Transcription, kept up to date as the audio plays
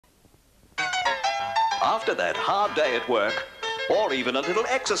after that hard day at work, or even a little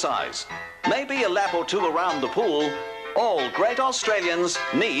exercise, maybe a lap or two around the pool, all great Australians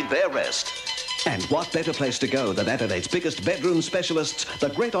need their rest. And what better place to go than Adelaide's biggest bedroom specialists, the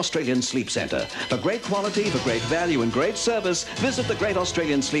Great Australian Sleep Centre. For great quality, for great value and great service, visit the Great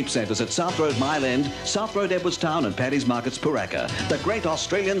Australian Sleep Centres at South Road Mile End, South Road Edwardstown and Paddy's Markets Puraka. The Great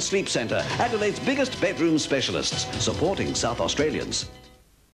Australian Sleep Centre, Adelaide's biggest bedroom specialists, supporting South Australians.